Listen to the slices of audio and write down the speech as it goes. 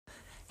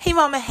Hey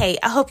mama, hey,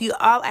 I hope you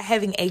all are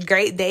having a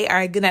great day or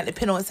a good night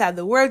depending on what side of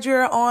the world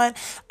you're on.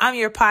 I'm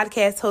your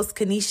podcast host,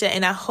 Kanisha,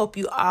 and I hope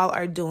you all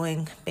are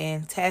doing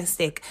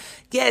fantastic.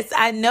 Yes,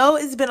 I know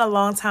it's been a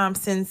long time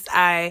since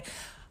I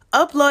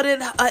uploaded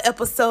an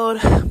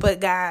episode, but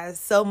guys,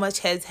 so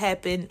much has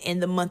happened in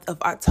the month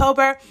of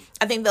October.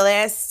 I think the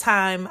last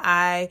time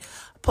I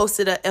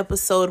posted an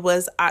episode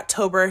was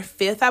October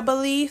 5th, I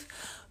believe.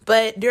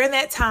 But during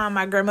that time,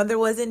 my grandmother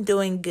wasn't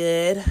doing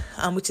good,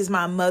 which is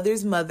my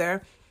mother's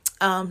mother.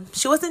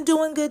 She wasn't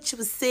doing good. She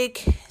was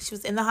sick. She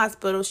was in the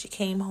hospital. She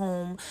came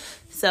home.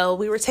 So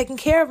we were taking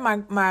care of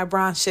my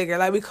brown sugar.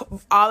 Like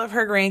all of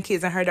her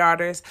grandkids and her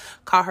daughters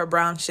call her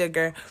brown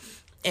sugar.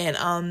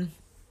 And,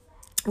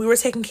 we were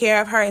taking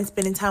care of her and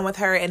spending time with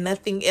her, and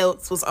nothing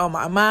else was on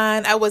my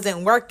mind. I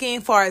wasn't working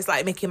as far as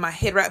like making my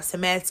head wraps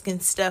and masks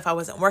and stuff. I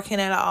wasn't working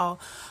at all.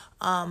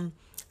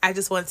 I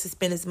just wanted to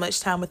spend as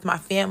much time with my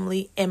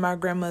family and my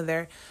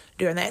grandmother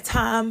during that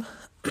time.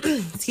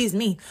 Excuse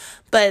me.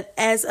 But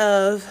as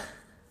of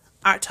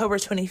October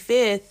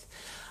 25th,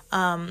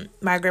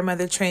 my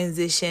grandmother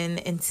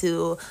transitioned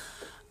into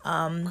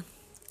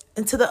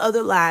the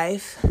other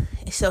life.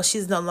 So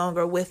she's no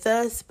longer with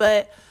us,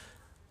 but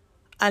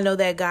I know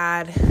that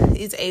God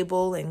is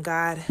able and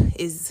God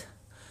is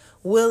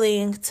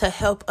willing to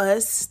help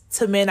us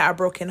to mend our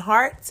broken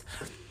hearts.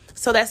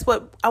 So that's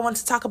what I want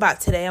to talk about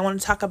today. I want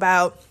to talk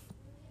about,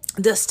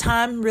 does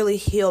time really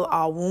heal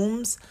all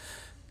wounds?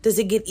 Does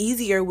it get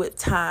easier with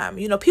time?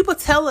 You know, people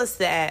tell us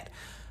that,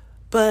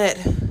 but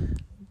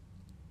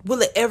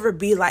will it ever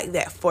be like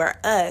that for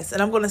us?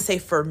 And I'm going to say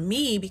for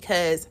me,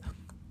 because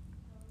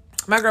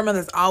my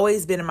grandmother's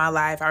always been in my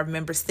life. I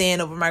remember staying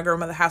over my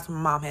grandmother's house when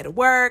my mom had to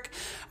work.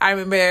 I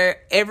remember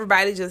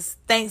everybody, just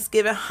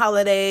Thanksgiving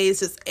holidays,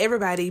 just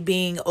everybody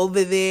being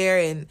over there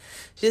and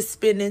just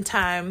spending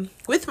time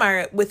with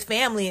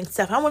family and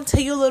stuff. I want to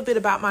tell you a little bit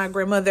about my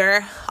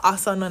grandmother,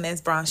 also known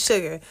as Brown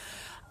Sugar.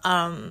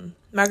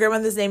 My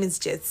grandmother's name is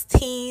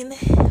Justine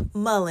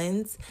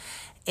Mullins,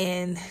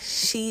 and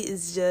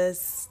she's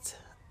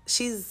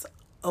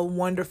a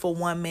wonderful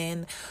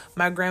woman.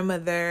 My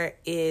grandmother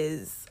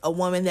is a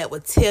woman that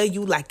would tell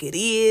you like it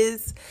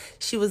is.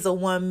 She was a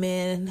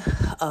woman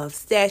of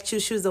stature.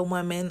 She was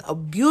a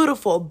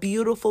beautiful,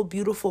 beautiful,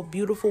 beautiful,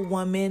 beautiful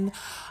woman.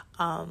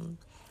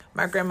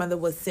 My grandmother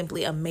was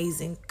simply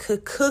amazing.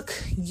 Could cook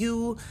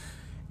you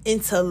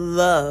into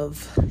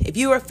love. If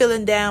you were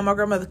feeling down, my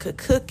grandmother could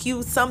cook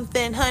you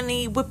something,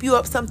 honey, whip you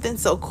up something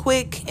so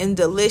quick and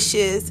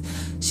delicious.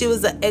 She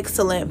was an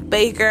excellent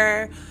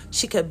baker.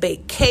 She could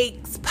bake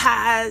cakes,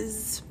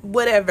 pies,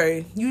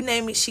 whatever. You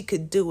name it, she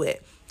could do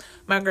it.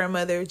 My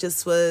grandmother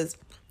just was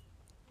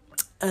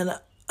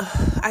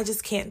I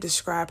just can't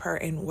describe her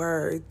in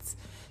words.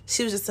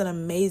 She was just an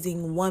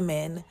amazing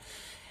woman.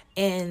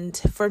 And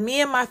for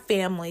me and my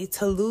family,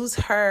 to lose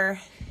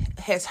her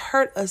has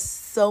hurt us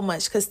so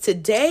much, because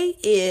today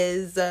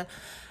is, I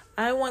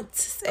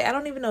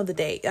don't even know the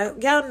date.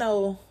 Y'all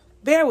know,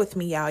 bear with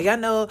me, y'all. Y'all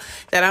know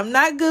that I'm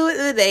not good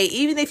with the date.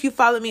 Even if you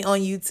follow me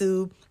on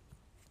YouTube,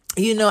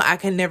 you know I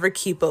can never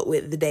keep up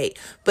with the date.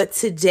 But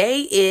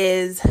today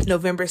is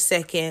November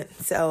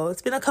 2nd. So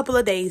it's been a couple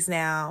of days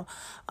now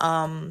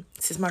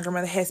since my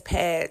grandmother has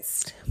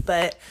passed.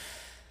 But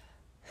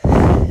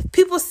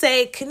people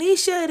say,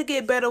 Kanisha, it'll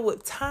get better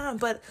with time.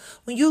 But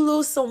when you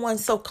lose someone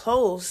so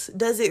close,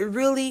 does it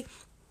really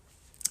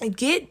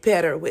get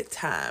better with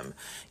time?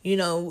 You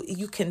know,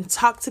 you can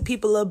talk to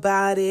people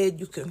about it,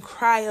 you can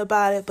cry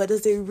about it, but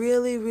does it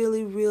really,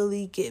 really,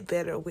 really get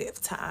better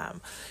with time?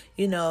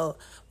 You know,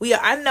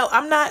 I'm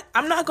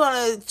not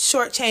going to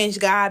shortchange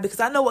God, because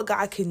I know what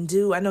God can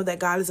do. I know that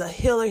God is a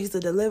healer, He's a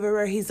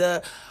deliverer, He's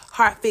a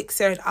heart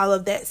fixer and all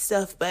of that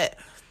stuff. But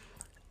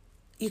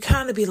you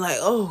kind of be like,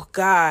 oh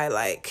God,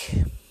 like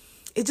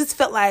it just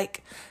felt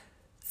like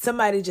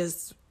somebody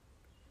just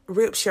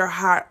rips your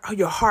heart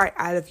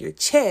out of your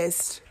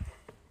chest.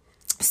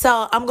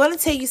 So I'm going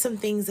to tell you some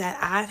things that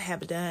I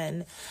have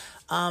done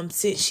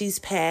since she's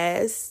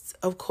passed.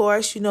 Of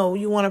course, you know,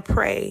 you want to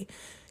pray.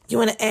 You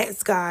want to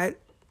ask God,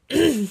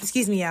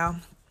 excuse me, y'all.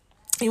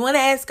 You want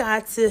to ask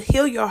God to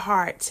heal your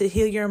heart, to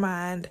heal your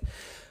mind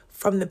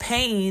from the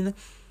pain.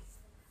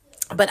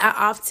 But I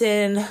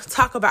often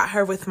talk about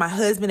her with my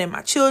husband and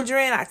my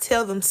children. I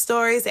tell them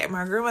stories that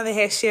my grandmother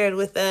has shared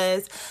with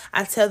us.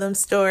 I tell them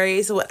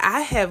stories, what I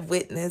have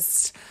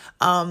witnessed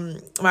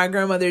my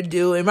grandmother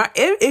do. And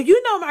if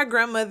you know my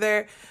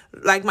grandmother,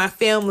 like my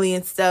family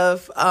and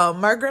stuff,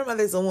 my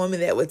grandmother's a woman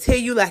that would tell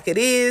you like it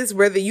is,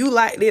 whether you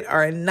liked it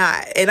or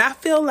not. And I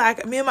feel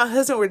like me and my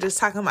husband were just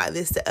talking about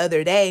this the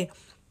other day,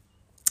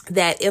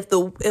 that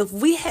if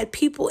we had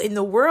people in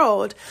the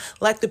world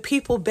like the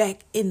people back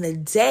in the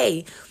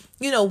day,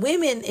 you know,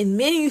 women and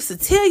men used to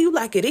tell you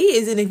like it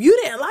is. And if you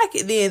didn't like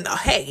it, then,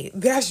 hey,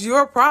 that's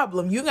your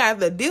problem. You got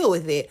to deal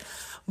with it.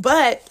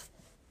 But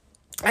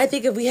I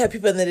think if we have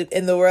people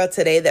in the world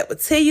today that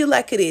would tell you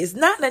like it is,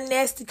 not in a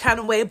nasty kind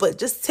of way, but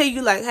just tell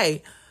you like,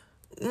 hey,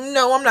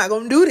 no, I'm not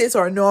going to do this,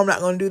 or no, I'm not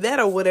going to do that,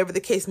 or whatever the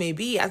case may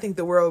be, I think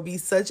the world would be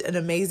such an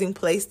amazing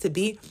place to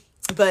be.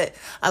 But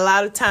a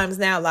lot of times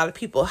now, a lot of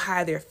people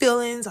hide their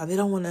feelings, or they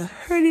don't want to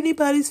hurt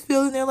anybody's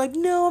feelings. They're like,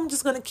 no, I'm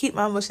just going to keep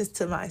my emotions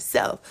to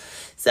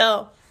myself.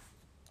 So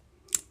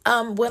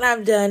what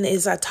I've done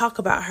is I talk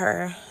about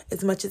her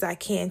as much as I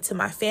can to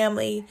my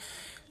family,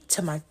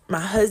 to my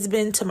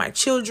husband, to my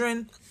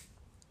children.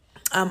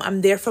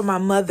 I'm there for my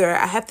mother.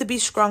 I have to be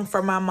strong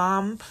for my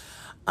mom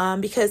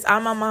because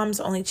I'm my mom's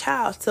only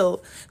child.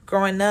 So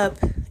growing up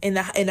in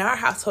our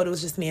household, it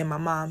was just me and my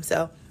mom.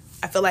 So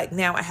I feel like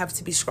now I have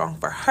to be strong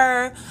for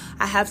her.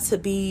 I have to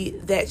be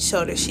that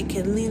shoulder she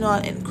can lean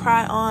on and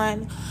cry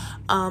on.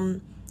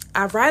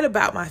 I write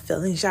about my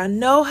feelings. Y'all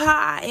know how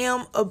I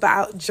am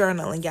about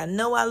journaling. Y'all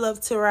know I love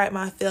to write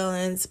my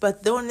feelings.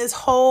 But during this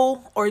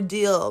whole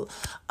ordeal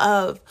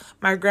of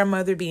my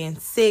grandmother being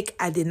sick,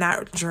 I did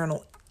not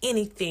journal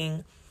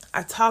anything.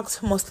 I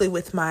talked mostly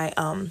with my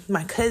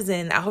my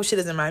cousin. I hope she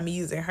doesn't mind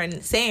me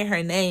saying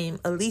her name,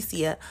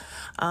 Alicia.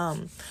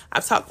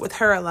 I've talked with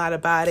her a lot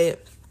about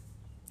it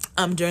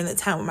during the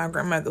time when my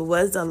grandmother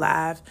was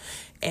alive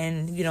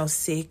and,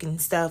 sick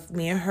and stuff.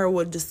 Me and her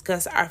would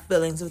discuss our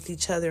feelings with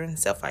each other and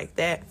stuff like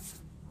that.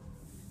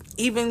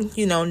 Even,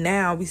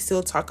 now we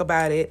still talk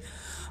about it.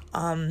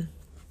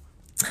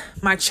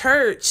 My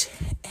church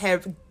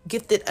have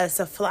gifted us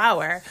a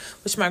flower,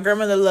 which my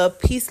grandmother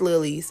loved, peace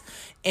lilies.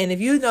 And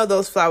if you know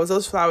those flowers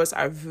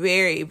are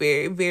very,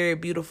 very, very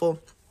beautiful.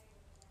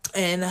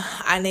 And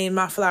I named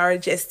my flower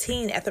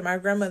Justine after my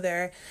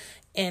grandmother.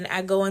 And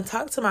I go and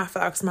talk to my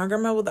flowers. My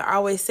grandma would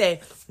always say,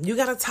 you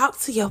got to talk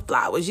to your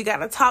flowers. You got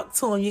to talk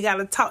to them. You got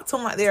to talk to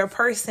them like they're a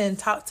person.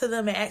 Talk to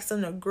them and ask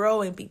them to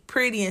grow and be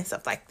pretty and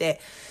stuff like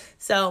that.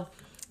 So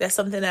that's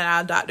something that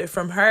I adopted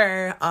from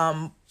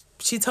her.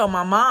 She told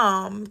my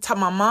mom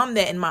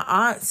that, and my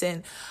aunts,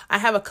 and I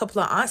have a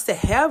couple of aunts that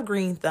have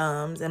green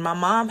thumbs, and my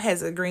mom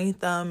has a green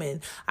thumb,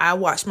 and I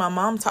watch my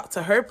mom talk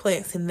to her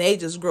plants, and they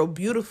just grow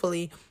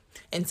beautifully.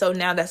 And so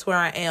now that's where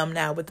I am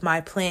now with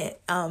my plant,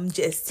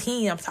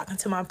 Justine. I'm talking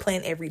to my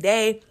plant every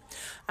day.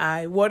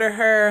 I water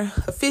her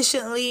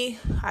efficiently.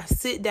 I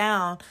sit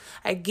down.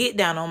 I get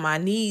down on my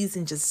knees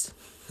and just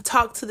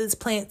talk to this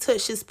plant,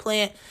 touch this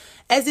plant.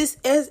 As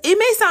it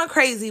may sound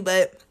crazy,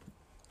 but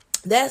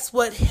that's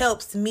what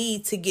helps me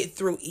to get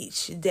through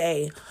each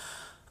day.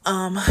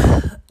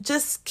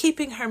 Just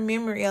keeping her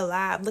memory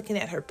alive, looking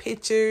at her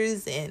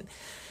pictures and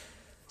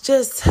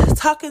just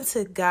talking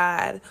to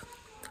God.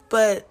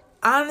 But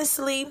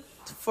honestly,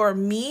 for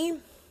me,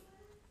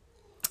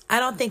 I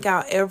don't think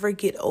I'll ever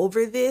get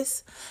over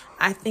this.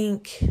 I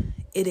think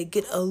it'll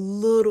get a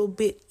little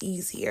bit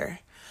easier.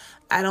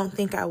 I don't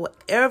think I will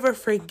ever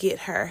forget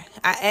her.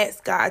 I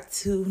ask God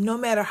to, no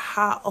matter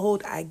how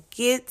old I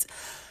get,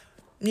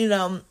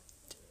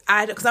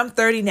 because I'm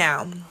 30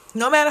 now.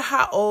 No matter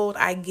how old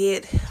I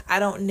get, I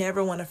don't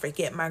never want to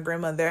forget my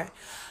grandmother.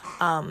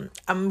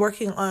 I'm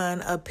working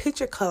on a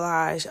picture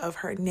collage of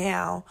her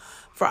now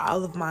for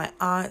all of my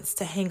aunts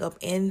to hang up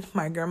in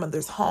my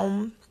grandmother's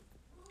home.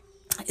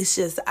 It's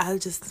just,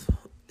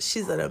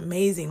 she's an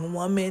amazing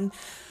woman,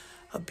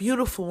 a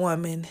beautiful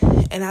woman,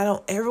 and I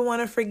don't ever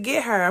want to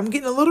forget her. I'm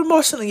getting a little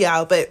emotional,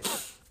 y'all, but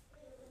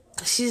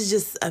she's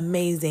just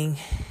amazing.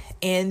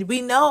 And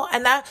we know,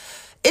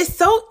 it's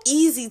so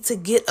easy to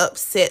get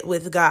upset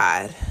with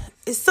God.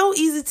 It's so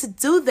easy to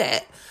do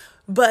that.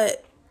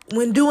 But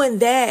when doing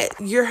that,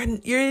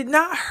 you're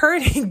not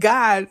hurting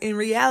God. In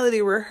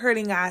reality, we're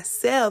hurting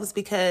ourselves,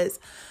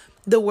 because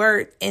the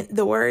word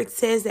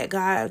says that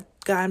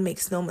God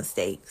makes no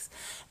mistakes.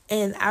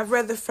 And I'd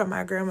rather for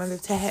my grandmother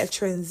to have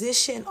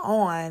transitioned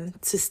on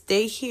to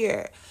stay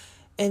here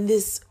in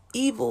this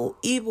evil,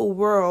 evil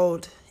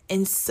world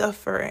and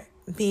suffer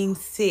being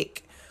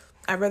sick.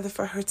 I'd rather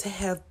for her to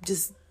have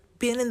just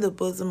been in the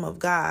bosom of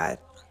God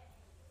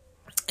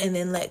and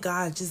then let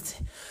God just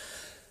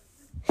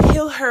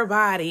heal her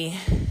body.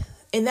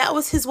 And that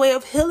was his way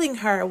of healing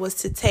her, was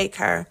to take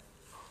her.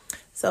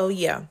 So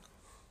yeah,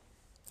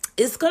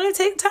 it's going to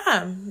take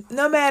time.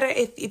 No matter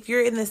if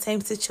you're in the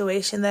same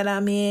situation that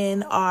I'm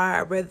in,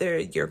 or whether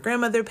your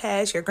grandmother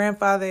passed, your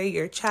grandfather,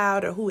 your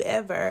child, or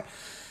whoever,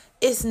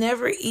 it's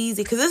never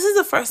easy, because this is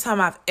the first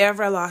time I've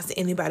ever lost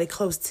anybody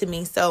close to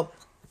me. So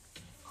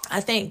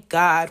I thank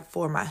God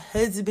for my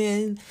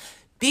husband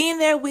being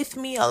there with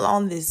me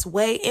along this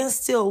way and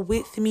still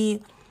with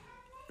me,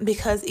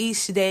 because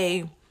each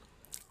day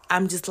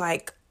I'm just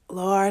like,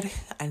 Lord,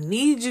 I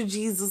need you,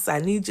 Jesus. I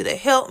need you to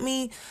help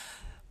me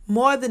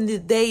more than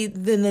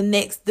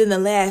the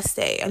last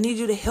day. I need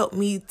you to help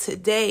me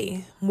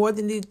today more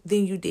than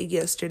you did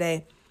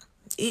yesterday.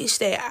 Each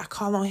day I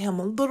call on him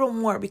a little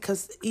more,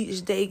 because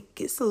each day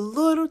gets a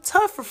little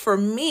tougher for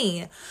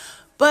me.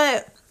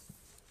 But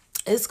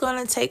it's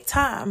going to take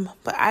time.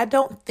 But I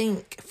don't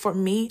think, for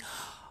me,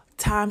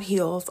 time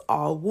heals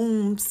all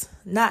wounds.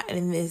 Not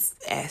in this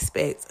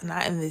aspect,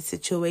 not in this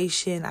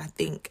situation. I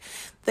think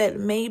that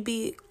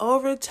maybe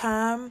over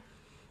time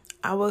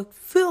I will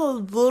feel a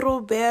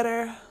little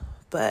better,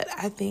 but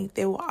I think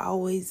there will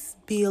always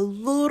be a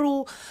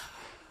little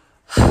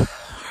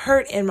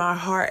hurt in my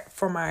heart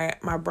for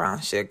my brown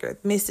sugar,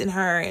 missing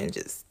her and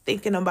just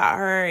thinking about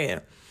her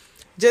and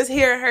just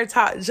hearing her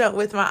talk junk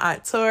with my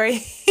Aunt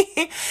Tori,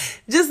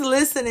 just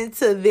listening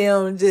to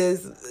them,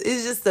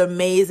 it's just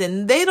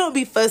amazing. They don't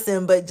be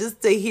fussing, but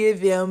just to hear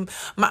them,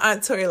 my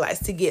Aunt Tori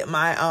likes to get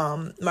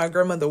my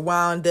grandmother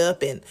wound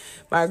up, and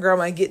my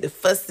grandma get to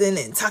fussing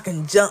and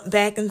talking junk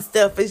back and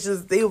stuff.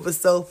 It was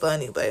so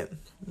funny. But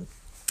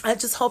I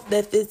just hope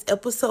that this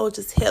episode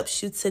just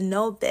helps you to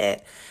know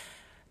that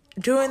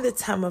during the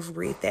time of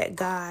grief, that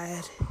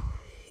God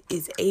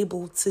is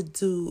able to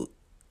do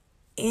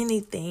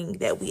anything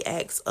that we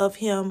ask of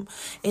him.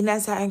 And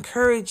as I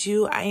encourage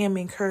you, I am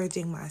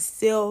encouraging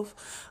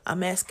myself.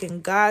 I'm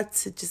asking God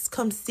to just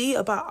come see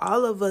about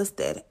all of us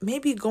that may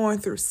be going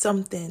through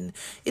something.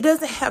 It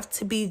doesn't have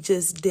to be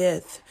just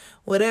death.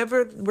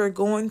 Whatever we're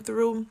going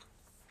through,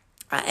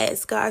 I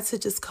ask God to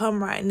just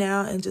come right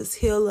now and just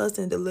heal us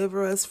and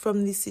deliver us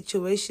from these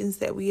situations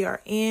that we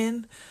are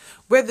in.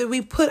 Whether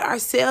we put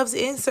ourselves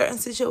in certain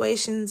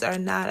situations or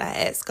not, I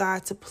ask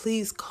God to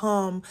please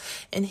come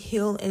and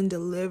heal and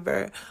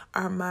deliver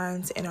our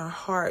minds and our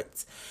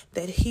hearts.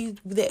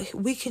 That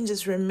we can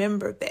just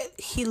remember that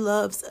he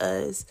loves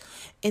us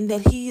and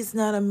that he is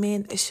not a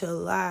man that shall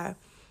lie.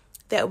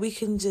 That we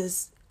can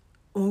just,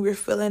 when we're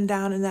feeling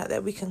down and out,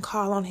 that we can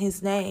call on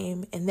his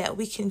name, and that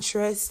we can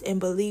trust and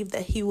believe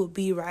that he will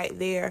be right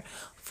there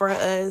for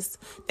us,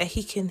 that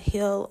he can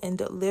heal and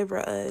deliver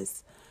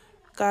us.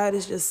 God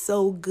is just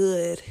so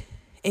good.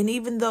 And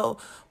even though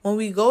when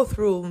we go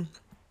through,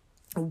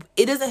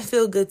 it doesn't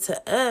feel good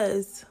to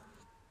us,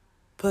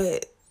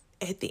 but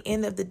at the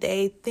end of the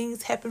day,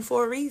 things happen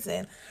for a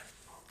reason.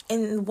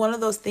 And one of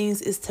those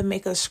things is to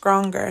make us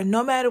stronger,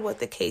 no matter what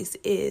the case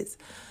is.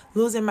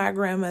 Losing my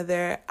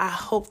grandmother, I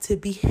hope to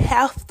be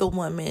half the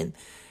woman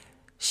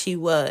she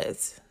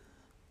was.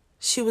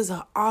 She was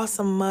an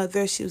awesome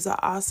mother. She was an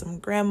awesome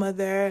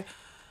grandmother.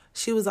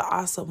 She was an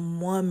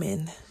awesome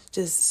woman.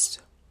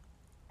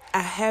 I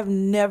have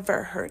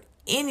never heard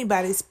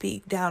anybody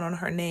speak down on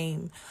her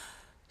name.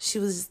 She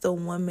was just a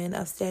woman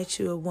of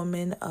stature, a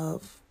woman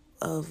of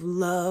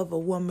love, a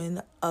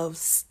woman of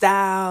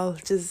style.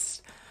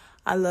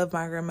 I love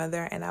my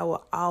grandmother, and I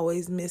will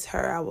always miss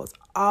her. I will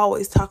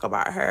always talk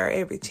about her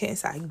every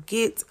chance I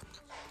get.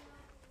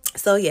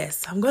 So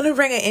yes, I'm going to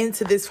bring an end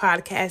to this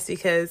podcast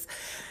because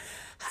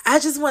I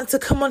just want to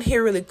come on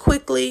here really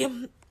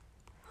quickly.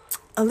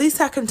 At least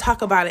I can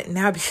talk about it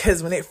now,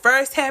 because when it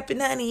first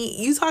happened, honey,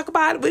 you talk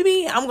about it with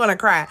me, I'm going to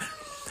cry.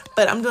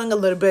 But I'm doing a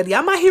little bit.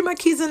 Y'all might hear my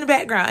kids in the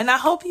background. And I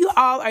hope you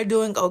all are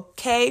doing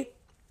okay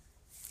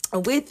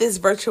with this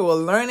virtual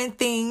learning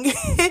thing.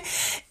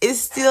 It's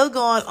still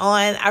going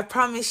on. I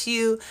promise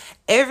you,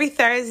 every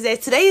Thursday,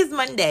 today is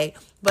Monday,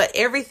 but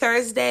every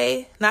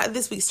Thursday, not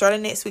this week,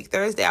 starting next week,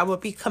 Thursday, I will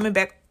be coming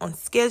back on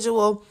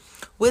schedule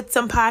with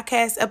some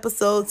podcast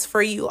episodes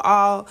for you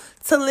all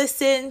to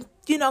listen.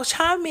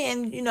 Chime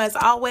in, as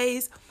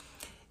always.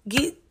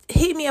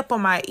 Hit me up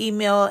on my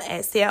email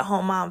at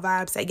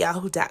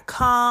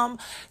stayatHomeMomVibes@yahoo.com.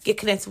 Get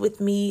connected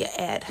with me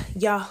at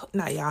Get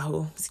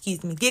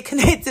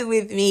connected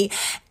with me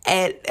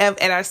at our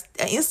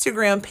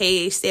Instagram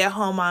page, Stay at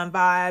Home Mom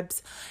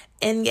Vibes.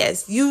 And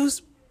yes,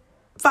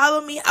 follow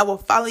me. I will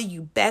follow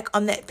you back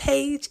on that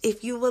page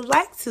if you would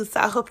like to. So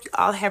I hope you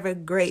all have a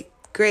great,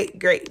 great,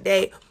 great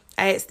day.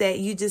 I ask that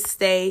you just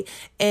stay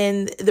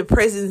in the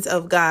presence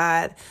of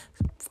God.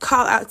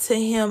 Call out to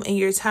him in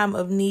your time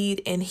of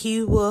need, and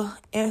he will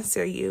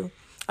answer you.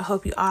 I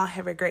hope you all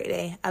have a great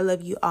day. I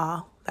love you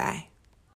all. Bye.